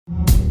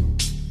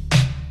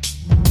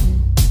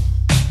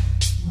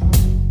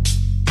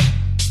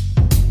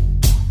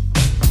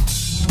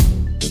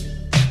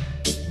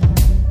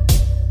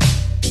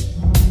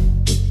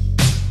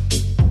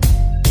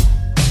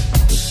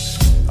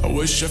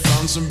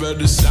some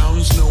better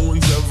sounds no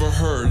one's ever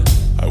heard.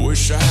 I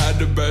wish I had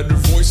a better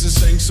voice that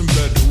sang some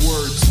better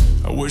words.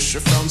 I wish I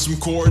found some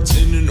chords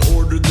in an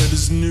order that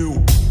is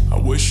new. I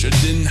wish I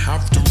didn't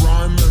have to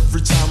rhyme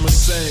every time I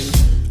sang.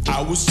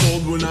 I was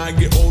told when I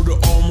get older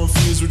all my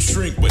fears would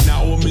shrink, but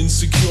now I'm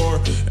insecure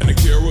and I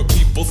care what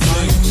people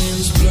think. My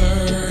name's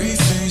Blurry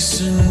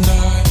Face and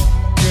I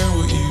care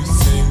what you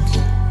think.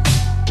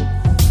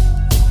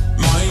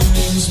 My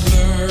name's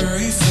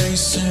Blurry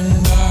Face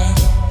and I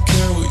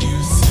care what you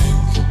think.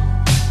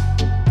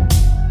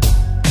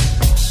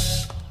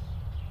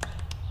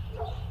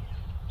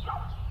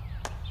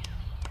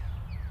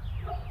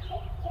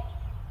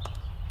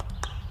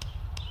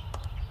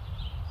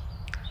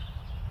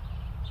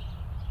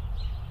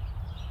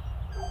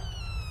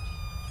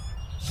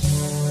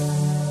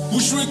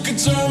 Wish we could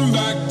turn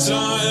back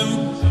time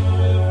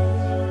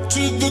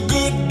to the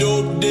good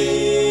old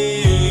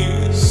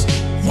days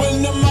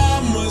when the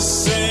mama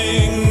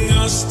sang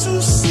us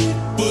to sleep,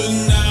 but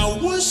now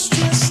we're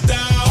stressed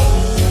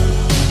out.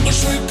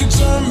 Wish we could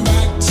turn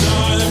back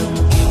time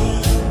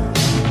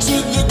to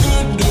the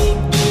good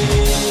old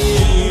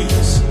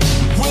days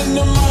when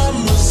the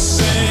mama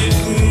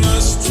sang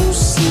us to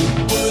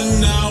sleep, but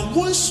now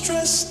we're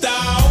stressed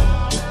out.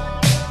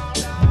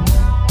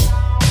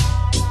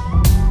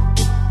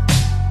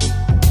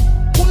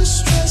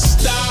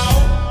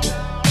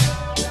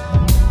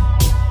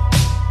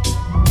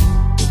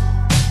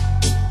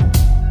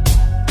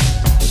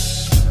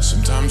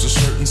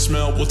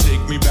 Smell will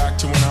take me back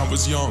to when I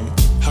was young.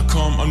 How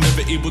come I'm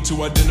never able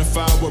to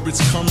identify where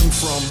it's coming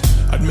from?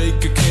 I'd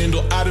make a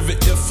candle out of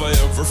it if I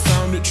ever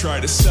found it. Try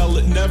to sell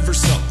it, never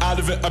sell out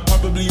of it. I'd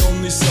probably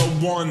only sell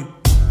one.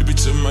 Maybe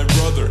to my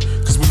brother,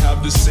 cause we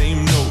have the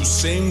same nose,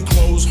 same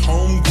clothes,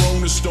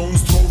 homegrown, a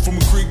stone's throw from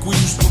a creek we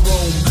used to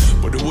roam.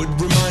 But it would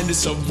remind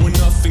us of when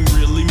nothing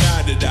really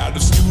mattered. Out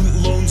of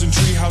student loans and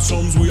treehouse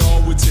homes, we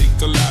all would take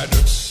the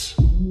ladder.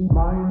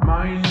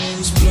 My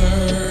name's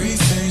Blurry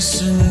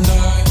Face and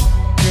I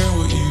care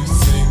what you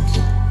think.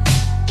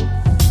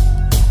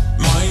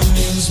 My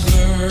name's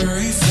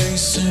Blurry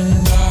Face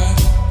and I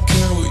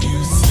care what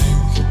you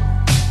think.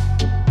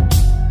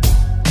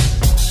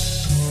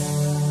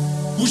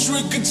 Wish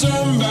we could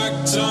turn back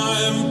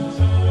time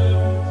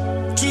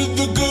to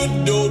the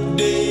good old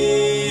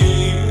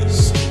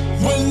days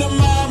when the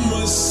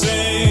mama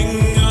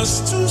sang us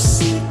to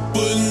sleep,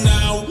 but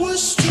now we're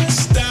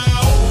stressed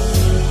out.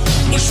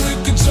 Wish we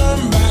could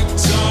turn back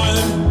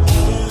time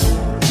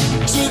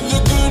to the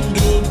good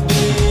old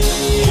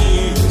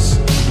days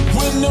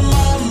when the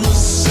mama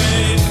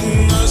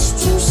sang us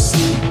to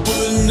sleep,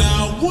 but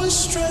now we're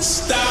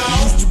stressed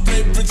out. Used to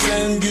play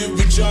pretend, give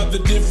each other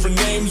different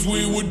names.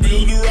 We would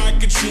build a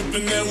rocket ship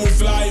and then we'd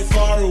fly it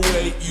far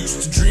away.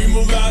 Used to dream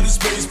of outer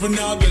space, but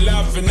now they're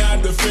laughing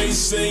at the face,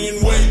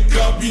 saying, wake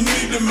up, you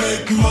need to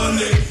make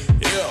money.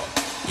 Yeah.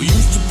 We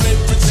used to play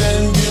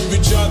pretend, give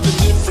each other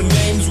different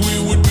names. We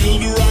would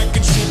build a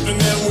rocket ship and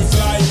then we'd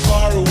fly it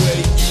far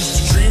away. Used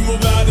to dream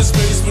of outer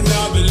space, but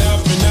now they're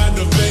laughing at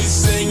the face,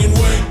 saying,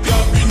 wake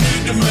up, you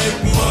need to make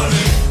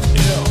money.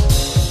 Yeah.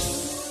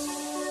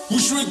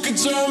 Wish we could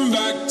turn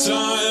back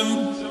time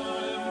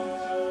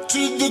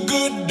to the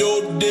good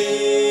old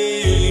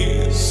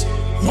days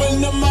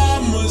when the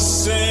mama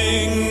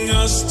sang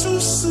us to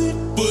sleep,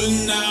 but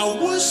now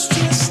we're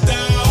stressed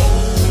out.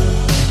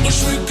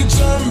 Wish we could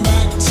turn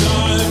back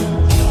time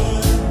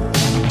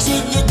to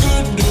the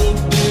good old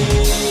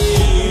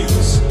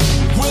days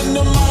when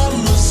the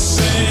mama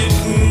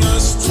sang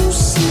us to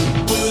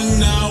sleep, but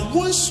now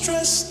we're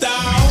stressed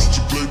out. Used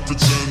to play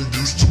pretend,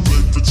 used to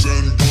play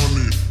pretend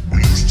bunny. We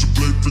used to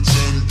play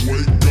pretend,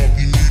 wake up,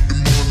 you need the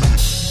money.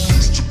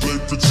 Used to play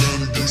pretend,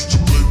 used to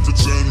play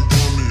pretend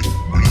bunny.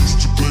 We used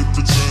to play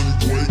pretend,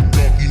 wake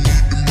up, you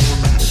need the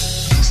money.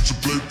 Used to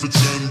play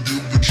pretend,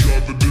 give each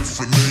other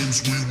different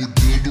names. We would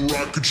build a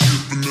rocket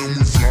ship and then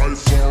we'd fly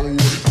far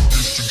away.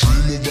 Used to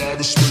dream of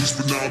outer space,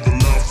 but now they're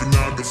laughing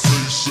at the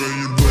face,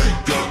 saying,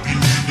 wake up, you